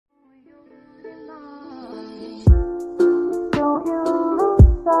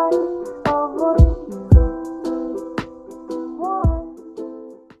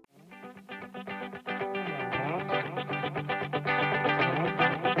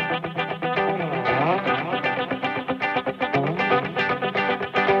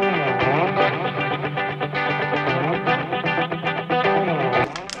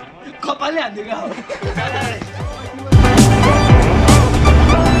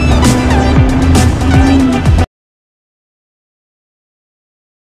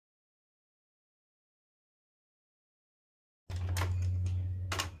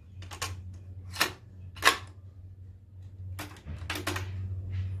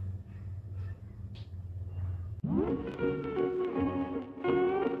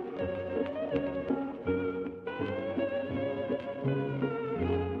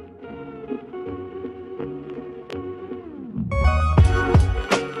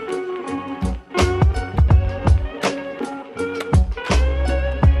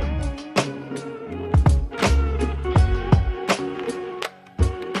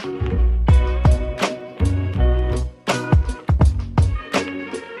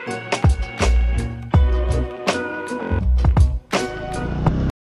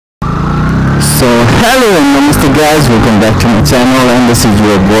Hello and namaste guys, welcome back to my channel and this is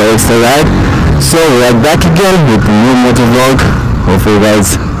your boy Right. So we are back again with a new motovlog. Hope you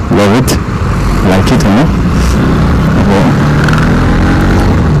guys love it, like it, you know.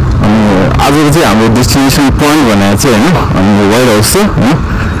 आज चाहिँ हाम्रो destination point भनेर चाहिँ हैन अनि white house छ हैन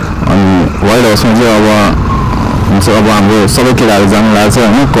अनि वाइट हाउसमा चाहिँ अब हुन्छ अब हाम्रो सबै केटाहरु जानु लाग्छ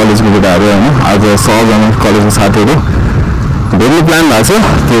हैन कलेजको केटाहरु हैन आज सबजना कलेजको साथीहरु धेरै प्लान भएको छ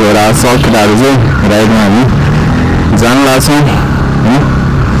त्यो भएर सब केटाहरु चाहिँ राइडमा हामी जान लाग्छौं हैन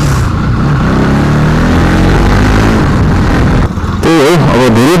त्यही हो अब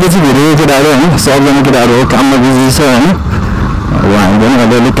धेरै केटाहरु हैन सबजना केटाहरु हो काममा बिजी छ हैन अब हामी पनि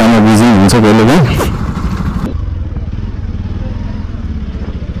अलिअलि काममा बिजी हुन्छ कहिले काहीँ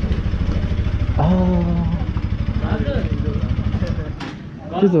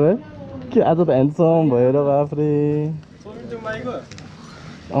के छ भाइ के आज त ह्यान्डसम भएर बाफरे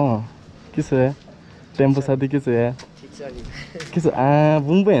के छ टेम्पो साथी के छ यार के छ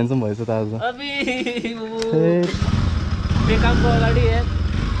बुङ पो ह्यान्डसम भएछ त आज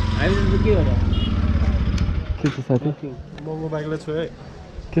के छ साथी के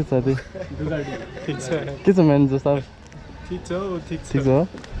छ साथी के छ म्यानेजर साहब ठिक छ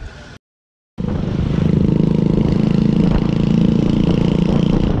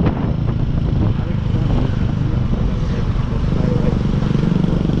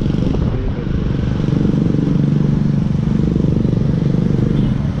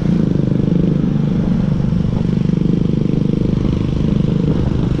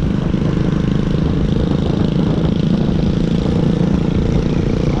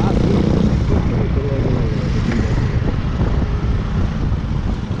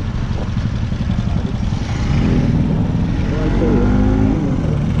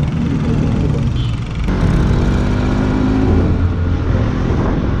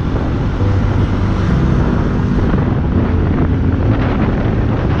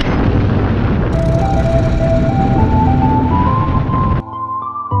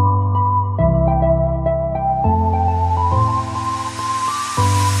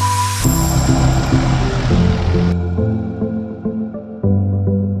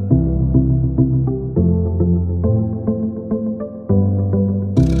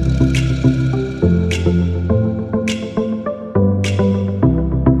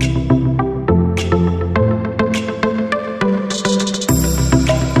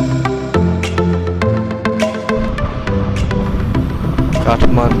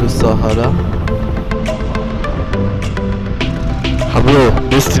काठमाडौँ शहर हाम्रो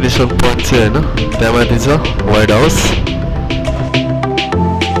डेस्टिनेसन पोइन्ट चाहिँ हैन त्यहाँमाथि छ वाइट हाउस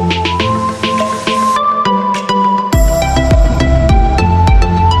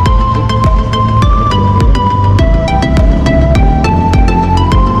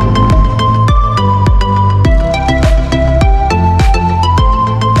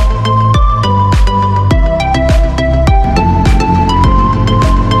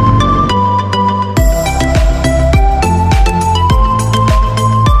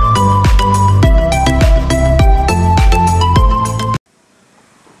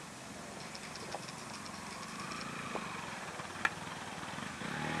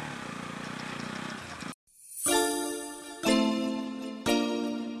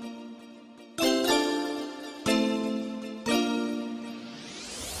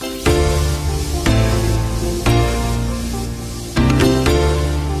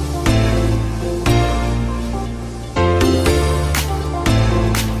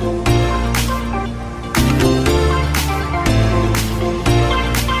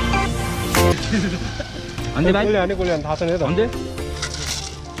안돼 भाइ अनि कोले थाहा छैन त अन्ते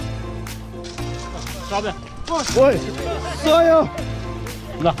सब ओइ सोयो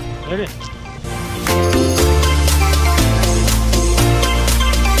ल ready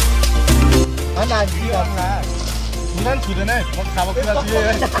Sudah sudah nih, mau tahu kita sih.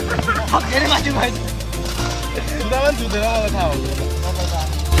 Oke, ini maju maju. Sudah kan sudah mau tahu.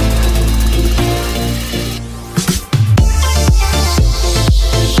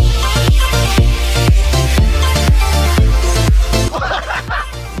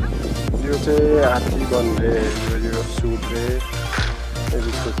 यो चाहिँ हात्ती बन्ने यो सुटले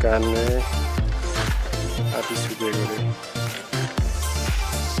यसको कानले हात्ती सुतेको रे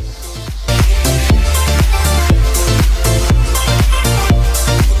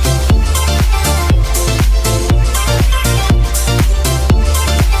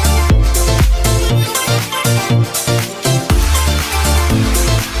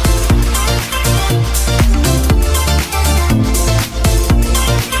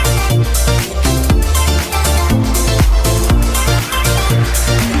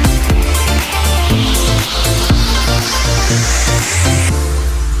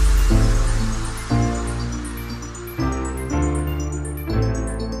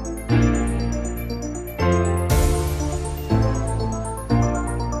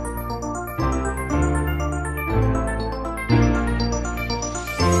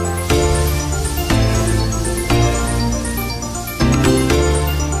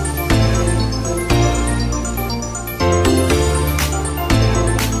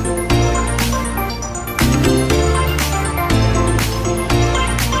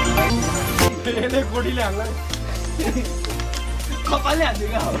कपालले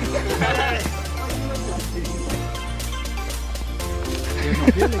हान्दिएको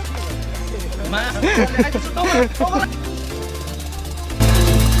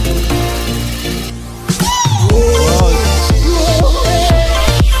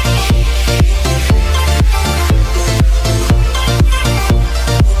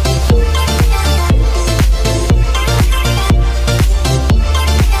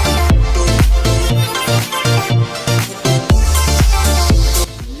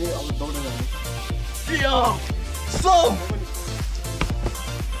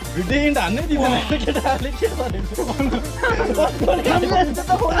भिडियो हिँड हान्नै दिँदैन केटाहरूले के भनेको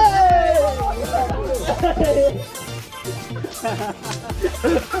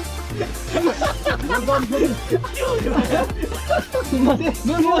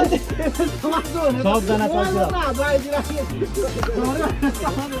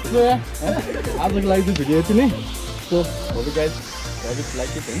आजको लागि चाहिँ भिडियो यति नै so hope you guys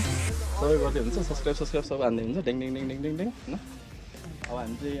like it हैन सबै गर्दै हुन्छ सब्सक्राइब सबै हान्दै हुन्छ डिङ डिङ डिङ डिङ डिङ डिङ हैन अब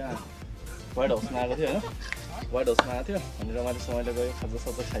हामी चाहिँ यहाँ व्हाइट हाउसमा आएको थियो हैन व्हाइट हाउसमा आएको थियो अनि रमाइलोसँगले गयो खाजा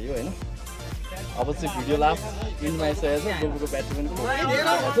खायो हैन अब चाहिँ भिडियो लास्ट इन्डमा आइसकेको छ गोबुको ब्याट्री पनि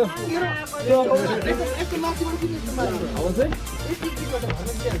अब चाहिँ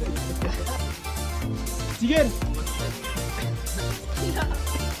चिकन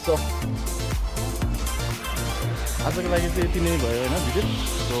सो आजको लागि चाहिँ यति नै भयो हैन video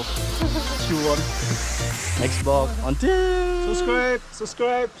so C you on next blog until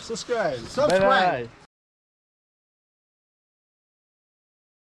subscribe bye bye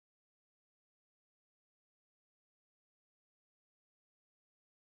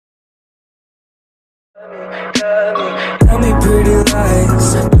Tell me pretty lies,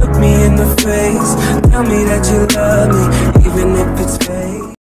 look me in the face. Tell me that you love me, even if it's fake.